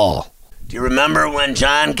all. Do you remember when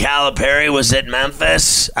John Calipari was at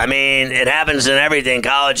Memphis? I mean, it happens in everything,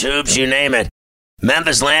 college hoops, you name it.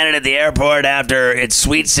 Memphis landed at the airport after its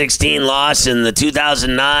Sweet 16 loss in the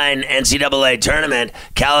 2009 NCAA tournament.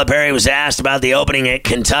 Calipari was asked about the opening at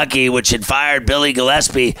Kentucky, which had fired Billy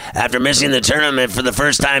Gillispie after missing the tournament for the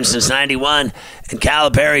first time since 91. And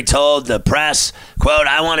Calipari told the press, quote,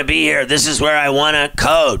 I want to be here. This is where I want to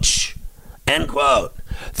coach, end quote.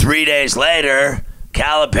 3 days later,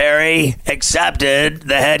 Calipari accepted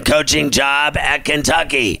the head coaching job at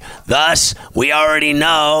Kentucky. Thus, we already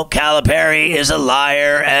know Calipari is a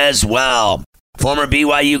liar as well. Former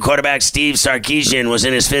BYU quarterback Steve Sarkisian was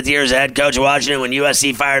in his 5th year as a head coach of Washington when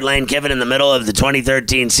USC fired Lane Kiffin in the middle of the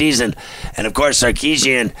 2013 season. And of course,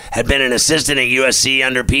 Sarkisian had been an assistant at USC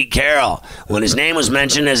under Pete Carroll. When his name was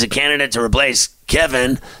mentioned as a candidate to replace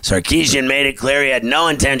Kiffin, Sarkisian made it clear he had no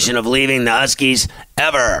intention of leaving the Huskies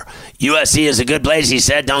ever. USC is a good place, he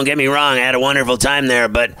said. Don't get me wrong, I had a wonderful time there,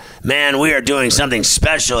 but man, we are doing something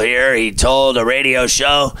special here, he told a radio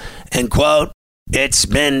show, and quote, "It's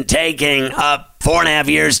been taking up 4.5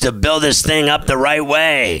 years to build this thing up the right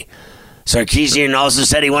way." Sarkisian also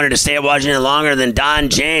said he wanted to stay at Washington longer than Don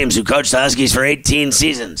James, who coached the Huskies for 18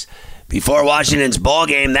 seasons. Before Washington's bowl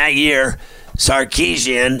game that year,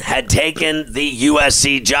 Sarkisian had taken the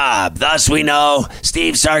USC job. Thus, we know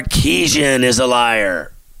Steve Sarkisian is a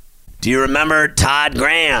liar. Do you remember Todd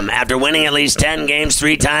Graham? After winning at least 10 games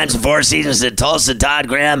 3 times in 4 seasons at Tulsa, Todd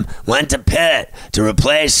Graham went to Pitt to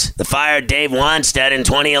replace the fired Dave Wanstead in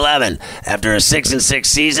 2011. After a 6-6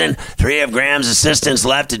 season, 3 of Graham's assistants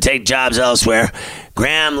left to take jobs elsewhere.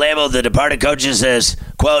 Graham labeled the departed coaches as,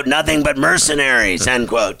 quote, "nothing but mercenaries," end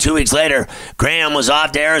quote. 2 weeks later, Graham was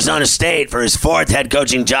off to Arizona State for his 4th head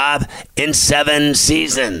coaching job in 7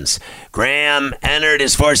 seasons. Graham entered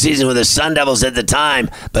his 4th season with the Sun Devils at the time,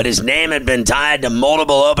 but his name had been tied to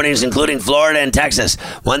multiple openings, including Florida and Texas.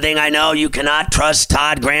 One thing I know, you cannot trust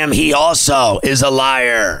Todd Graham. He also is a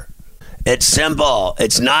liar. It's simple.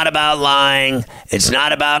 It's not about lying. It's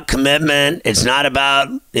not about commitment. It's not about,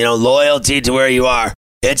 loyalty to where you are.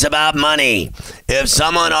 It's about money. If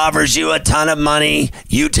someone offers you a ton of money,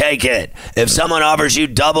 you take it. If someone offers you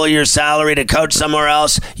double your salary to coach somewhere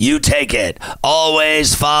else, you take it.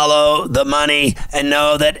 Always follow the money and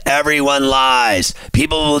know that everyone lies.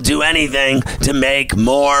 People will do anything to make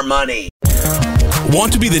more money.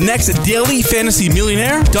 Want to be the next daily fantasy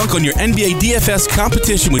millionaire? Dunk on your NBA DFS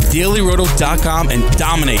competition with DailyRoto.com and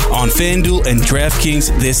dominate on FanDuel and DraftKings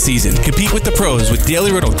this season. Compete with the pros with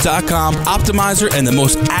DailyRoto.com, Optimizer, and the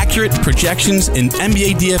most accurate projections in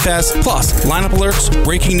NBA DFS, plus lineup alerts,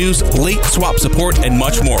 breaking news, late swap support, and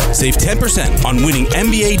much more. Save 10% on winning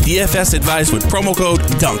NBA DFS advice with promo code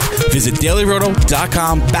DUNK. Visit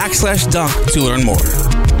DailyRoto.com/dunk to learn more.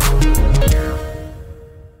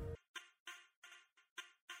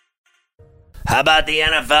 How about the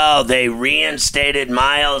NFL? They reinstated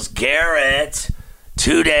Myles Garrett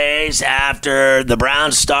 2 days after the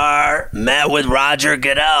Brown star met with Roger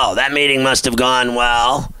Goodell. That meeting must have gone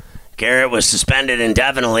well. Garrett was suspended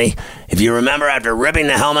indefinitely. If you remember, after ripping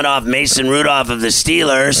the helmet off Mason Rudolph of the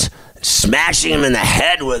Steelers, smashing him in the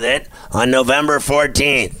head with it on November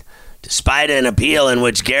 14th. Despite an appeal in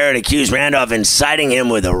which Garrett accused Randolph of inciting him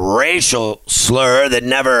with a racial slur that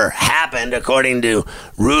never happened, according to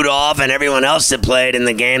Rudolph and everyone else that played in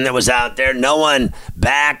the game that was out there, no one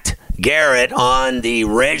backed Garrett on the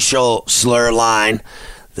racial slur line.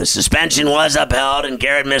 The suspension was upheld, and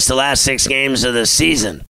Garrett missed the last 6 games of the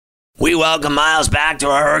season. We welcome Myles back to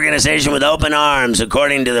our organization with open arms,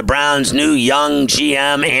 according to the Browns' new young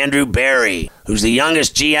GM, Andrew Berry, who's the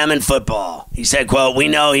youngest GM in football. He said, quote, "We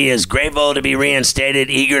know he is grateful to be reinstated,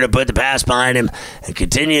 eager to put the past behind him, and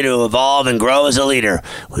continue to evolve and grow as a leader.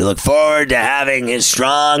 We look forward to having his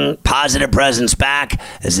strong, positive presence back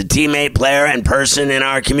as a teammate, player, and person in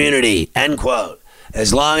our community," end quote.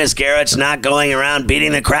 As long as Garrett's not going around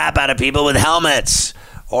beating the crap out of people with helmets,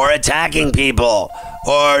 or attacking people,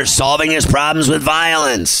 or solving his problems with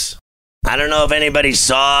violence. I don't know if anybody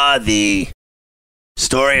saw the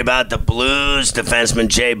story about the Blues defenseman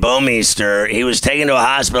Jay Bouwmeester. He was taken to a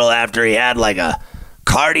hospital after he had like a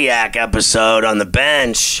cardiac episode on the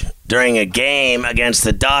bench during a game against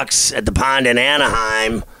the Ducks at the Pond in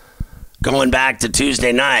Anaheim, going back to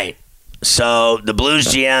Tuesday night. So the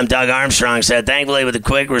Blues GM, Doug Armstrong, said, "Thankfully, with the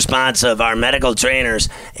quick response of our medical trainers,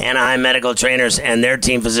 Anaheim medical trainers, and their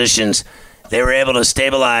team physicians, they were able to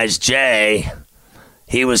stabilize Jay.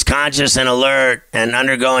 He was conscious and alert and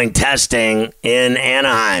undergoing testing in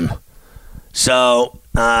Anaheim." So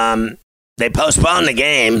they postponed the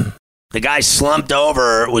game. The guy slumped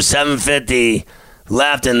over with 7:50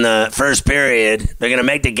 left in the first period. They're going to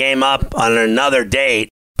make the game up on another date.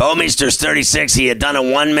 Bouwmeester's 36. He had done a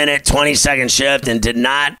 1-minute, 20-second shift and did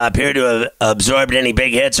not appear to have absorbed any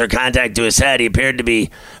big hits or contact to his head. He appeared to be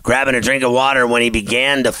grabbing a drink of water when he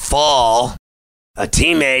began to fall. A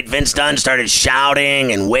teammate, Vince Dunn, started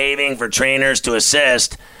shouting and waving for trainers to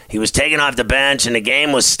assist. He was taken off the bench and the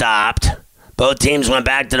game was stopped. Both teams went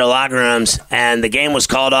back to their locker rooms and the game was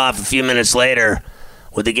called off a few minutes later.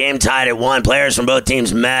 With the game tied at 1, players from both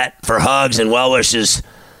teams met for hugs and well wishes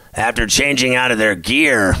after changing out of their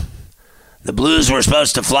gear. The Blues were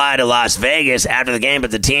supposed to fly to Las Vegas after the game,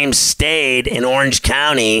 but the team stayed in Orange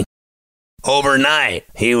County overnight.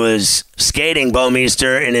 He was skating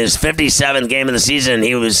Bouwmeester in his 57th game of the season.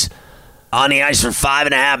 He was on the ice for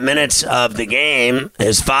 5.5 minutes of the game.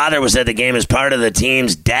 His father was at the game as part of the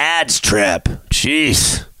team's dad's trip.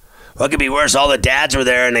 Jeez. What could be worse? All the dads were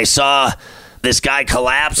there, and they saw this guy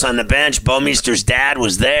collapse on the bench. Bouwmeester's dad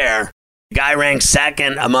was there. The guy ranked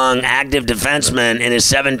second among active defensemen in his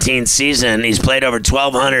 17th season. He's played over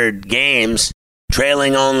 1,200 games,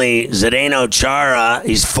 trailing only Zdeno Chara.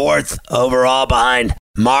 He's fourth overall behind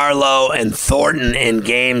Marlowe and Thornton in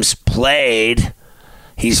games played.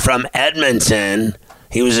 He's from Edmonton.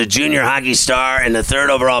 He was a junior hockey star and the third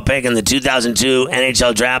overall pick in the 2002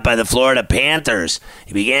 NHL draft by the Florida Panthers.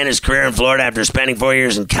 He began his career in Florida after spending 4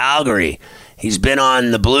 years in Calgary. He's been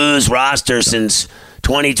on the Blues roster since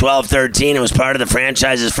 2012-13 and was part of the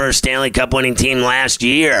franchise's first Stanley Cup winning team last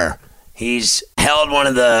year. He's held one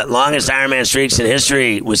of the longest Ironman streaks in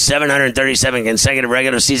history with 737 consecutive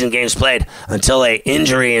regular season games played until an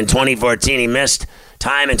injury in 2014. He missed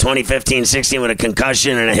time in 2015-16 with a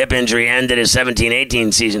concussion and a hip injury ended his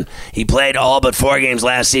 17-18 season. He played all but 4 games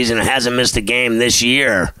last season and hasn't missed a game this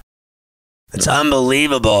year. It's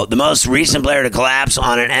unbelievable. The most recent player to collapse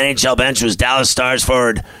on an NHL bench was Dallas Stars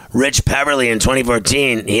forward Rich Peverly in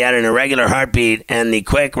 2014. He had an irregular heartbeat, and the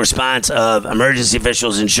quick response of emergency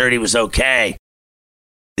officials ensured he was okay.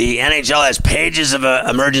 The NHL has pages of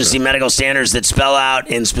emergency medical standards that spell out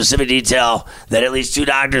in specific detail that at least 2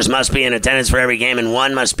 doctors must be in attendance for every game and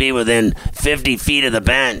 1 must be within 50 feet of the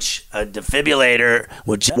bench. A defibrillator,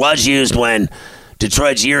 which was used when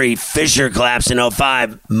Detroit's Yuri Fisher collapsed in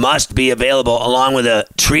 2005, must be available along with a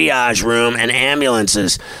triage room and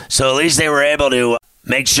ambulances. So at least they were able to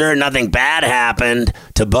make sure nothing bad happened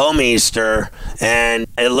to Bouwmeester. And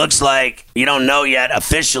it looks like, you don't know yet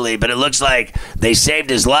officially, but it looks like they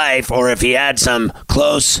saved his life, or if he had some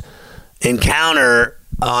close encounter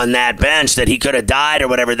on that bench that he could have died or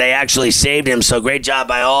whatever, they actually saved him. So great job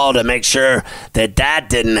by all to make sure that that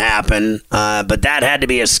didn't happen. But that had to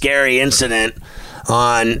be a scary incident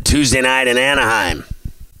on Tuesday night in Anaheim.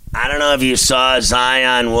 I don't know if you saw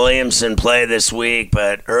Zion Williamson play this week,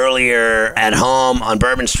 but earlier at home on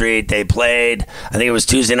Bourbon Street, they played, I think it was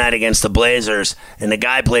Tuesday night against the Blazers, and the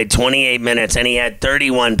guy played 28 minutes, and he had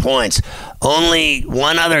 31 points. Only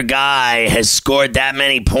one other guy has scored that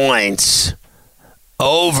many points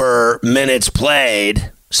over minutes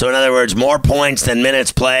played. So in other words, more points than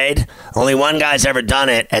minutes played. Only one guy's ever done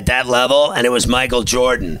it at that level, and it was Michael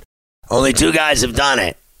Jordan. Only 2 guys have done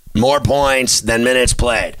it. More points than minutes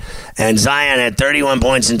played. And Zion had 31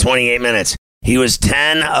 points in 28 minutes. He was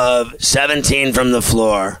 10 of 17 from the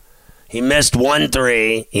floor. He missed 1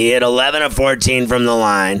 3. He hit 11 of 14 from the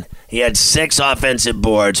line. He had 6 offensive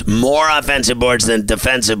boards, more offensive boards than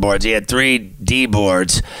defensive boards. He had 3 D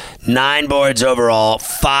boards, 9 boards overall,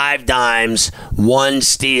 5 dimes, 1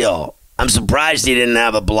 steal. I'm surprised he didn't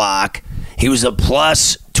have a block. He was a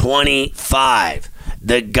plus 25.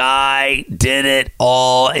 The guy did it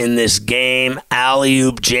all in this game.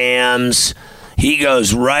 Alley-oop jams. He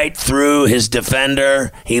goes right through his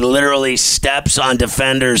defender. He literally steps on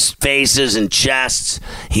defenders' faces and chests.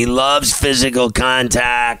 He loves physical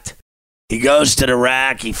contact. He goes to the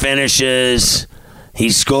rack. He finishes. He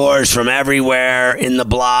scores from everywhere in the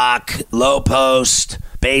block, low post,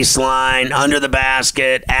 baseline, under the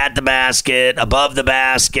basket, at the basket, above the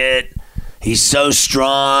basket. He's so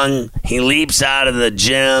strong. He leaps out of the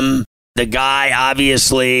gym. The guy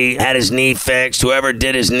obviously had his knee fixed. Whoever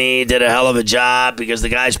did his knee did a hell of a job because the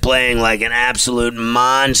guy's playing like an absolute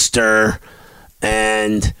monster.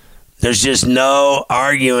 And there's just no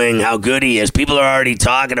arguing how good he is. People are already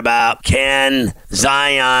talking about, can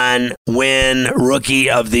Zion win Rookie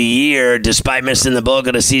of the Year despite missing the bulk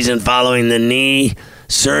of the season following the knee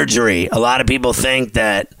surgery? A lot of people think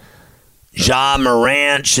that Ja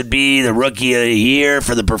Morant should be the Rookie of the Year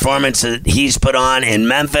for the performance that he's put on in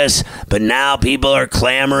Memphis, but now people are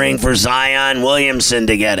clamoring for Zion Williamson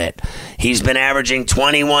to get it. He's been averaging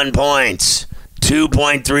 21 points,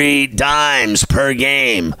 2.3 dimes per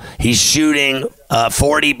game. He's shooting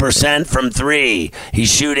 40% from 3.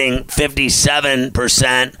 He's shooting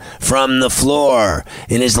 57% from the floor.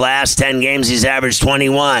 In his last 10 games, he's averaged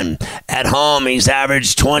 21. At home, he's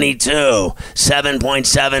averaged 22,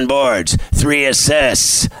 7.7 boards, 3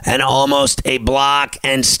 assists, and almost a block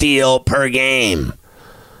and steal per game.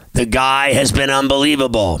 The guy has been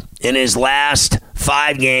unbelievable. In his last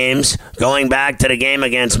 5 games, going back to the game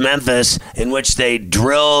against Memphis, in which they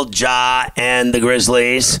drilled Ja and the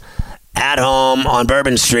Grizzlies at home on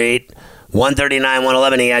Bourbon Street,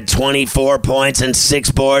 139-111, he had 24 points and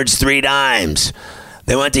 6 boards, 3 dimes.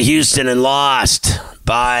 They went to Houston and lost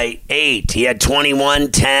by 8. He had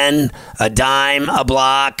 21, 10, a dime, a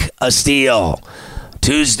block, a steal.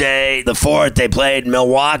 Tuesday, the 4th, they played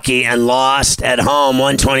Milwaukee and lost at home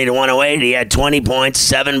 120-108. He had 20 points,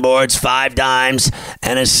 7 boards, 5 dimes,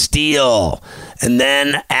 and a steal. And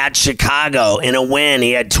then at Chicago, in a win,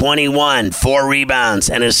 he had 21, 4 rebounds,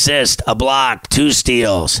 an assist, a block, 2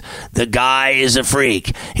 steals. The guy is a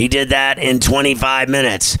freak. He did that in 25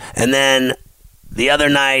 minutes. And then the other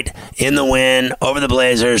night in the win over the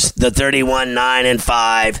Blazers, the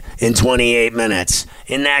 31-9-5 in 28 minutes.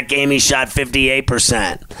 In that game, he shot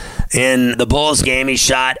 58%. In the Bulls game, he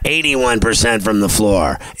shot 81% from the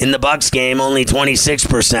floor. In the Bucks game, only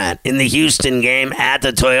 26%. In the Houston game at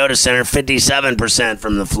the Toyota Center, 57%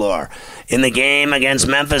 from the floor. In the game against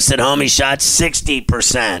Memphis at home, he shot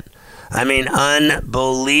 60%. I mean,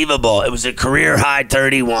 unbelievable. It was a career-high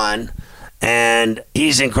 31. And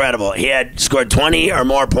he's incredible. He had scored 20 or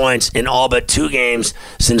more points in all but 2 games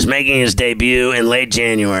since making his debut in late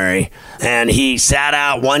January. And he sat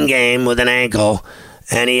out 1 game with an ankle.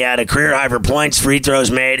 And he had a career high for points, free throws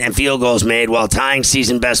made, and field goals made, while tying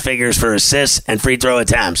season best figures for assists and free throw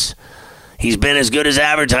attempts. He's been as good as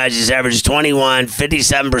advertised. He's averaged 21,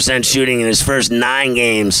 57% shooting in his first 9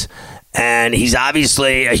 games. And he's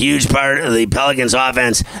obviously a huge part of the Pelicans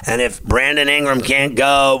offense. And if Brandon Ingram can't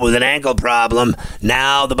go with an ankle problem,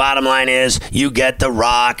 now the bottom line is you get the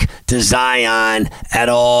rock to Zion at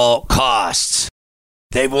all costs.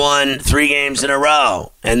 They've won 3 games in a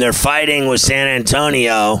row, and they're fighting with San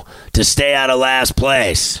Antonio to stay out of last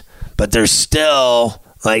place. But they're still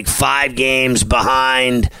like 5 games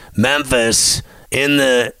behind Memphis in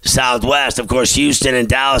the Southwest. Of course, Houston and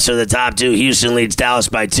Dallas are the top 2. Houston leads Dallas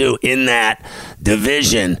by 2 in that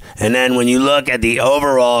division. And then when you look at the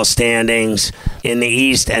overall standings in the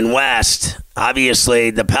East and West, obviously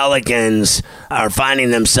the Pelicans are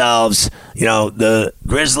finding themselves, the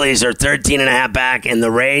Grizzlies are 13.5 back in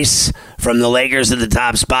the race from the Lakers at the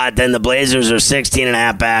top spot. Then the Blazers are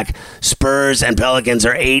 16.5 back. Spurs and Pelicans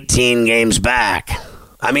are 18 games back.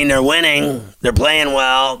 I mean, they're winning. They're playing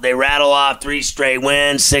well. They rattle off 3 straight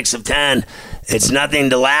wins, 6 of 10. It's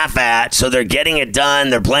nothing to laugh at. So they're getting it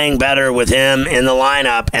done. They're playing better with him in the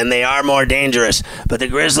lineup, and they are more dangerous. But the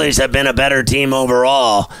Grizzlies have been a better team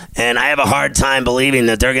overall, and I have a hard time believing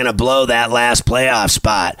that they're going to blow that last playoff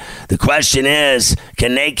spot. The question is,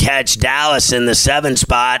 can they catch Dallas in the 7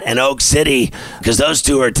 spot and Oak City? Because those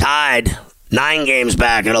 2 are tied 9 games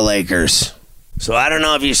back of the Lakers. So I don't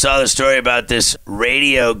know if you saw the story about this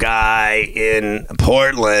radio guy in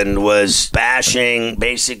Portland was bashing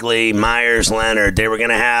basically Myers Leonard. They were going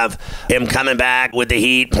to have him coming back with the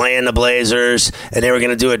Heat playing the Blazers, and they were going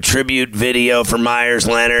to do a tribute video for Myers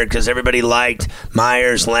Leonard because everybody liked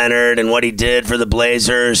Myers Leonard and what he did for the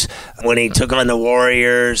Blazers when he took on the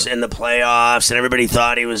Warriors in the playoffs, and everybody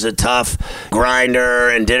thought he was a tough grinder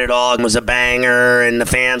and did it all and was a banger, and the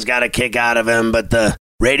fans got a kick out of him. But the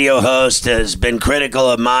radio host has been critical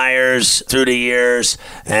of Myers through the years,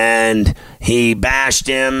 and he bashed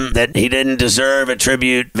him that he didn't deserve a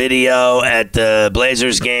tribute video at the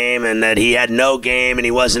Blazers game and that he had no game and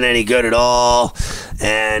he wasn't any good at all.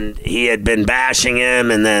 And he had been bashing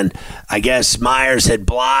him, and then I guess Myers had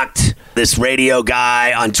blocked this radio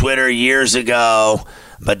guy on Twitter years ago.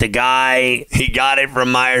 But the guy, he got it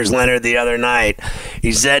from Myers Leonard the other night.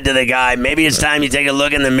 He said to the guy, maybe it's time you take a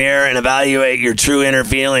look in the mirror and evaluate your true inner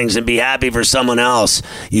feelings and be happy for someone else.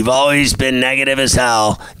 You've always been negative as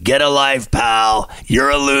hell. Get a life, pal.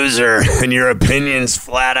 You're a loser, and your opinions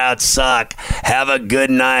flat out suck. Have a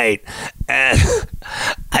good night. And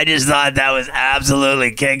I just thought that was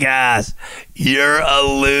absolutely kick-ass. You're a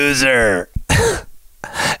loser.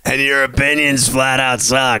 And your opinions flat out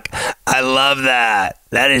suck. I love that.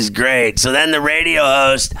 That is great. So then the radio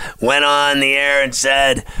host went on the air and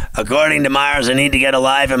said, according to Myers, I need to get a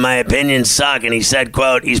life and my opinions suck. And he said,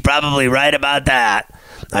 quote, he's probably right about that.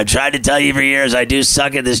 I've tried to tell you for years I do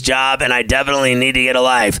suck at this job and I definitely need to get a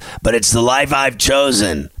life. But it's the life I've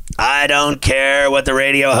chosen. I don't care what the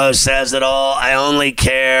radio host says at all. I only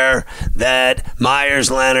care that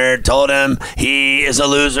Myers Leonard told him he is a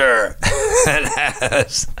loser and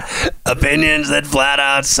has opinions that flat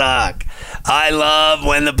out suck. I love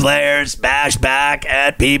when the players bash back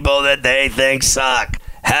at people that they think suck.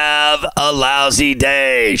 Have a lousy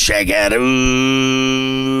day. Shake it.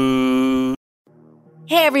 Ooh.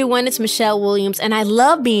 Hey everyone, it's Michelle Williams, and I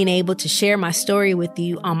love being able to share my story with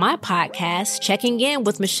you on my podcast, Checking In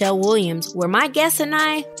with Michelle Williams, where my guests and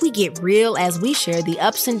I, we get real as we share the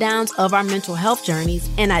ups and downs of our mental health journeys,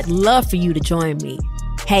 and I'd love for you to join me.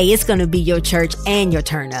 Hey, it's going to be your church and your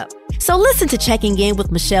turn up. So listen to Checking In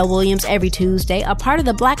with Michelle Williams every Tuesday, a part of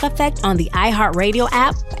the Black Effect on the iHeartRadio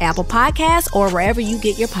app, Apple Podcasts, or wherever you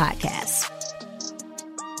get your podcasts.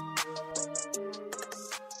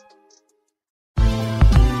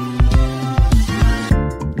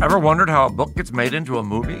 Ever wondered how a book gets made into a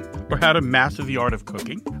movie? Or how to master the art of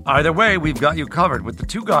cooking? Either way, we've got you covered with the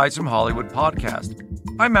Two Guys from Hollywood podcast.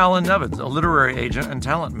 I'm Alan Nevins, a literary agent and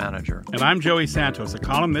talent manager. And I'm Joey Santos, a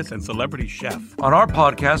columnist and celebrity chef. On our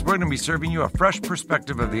podcast, we're going to be serving you a fresh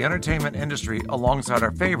perspective of the entertainment industry alongside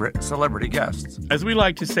our favorite celebrity guests. As we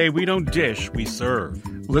like to say, we don't dish, we serve.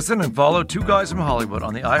 Listen and follow Two Guys from Hollywood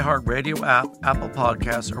on the iHeartRadio app, Apple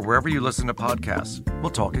Podcasts, or wherever you listen to podcasts.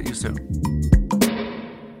 We'll talk at you soon.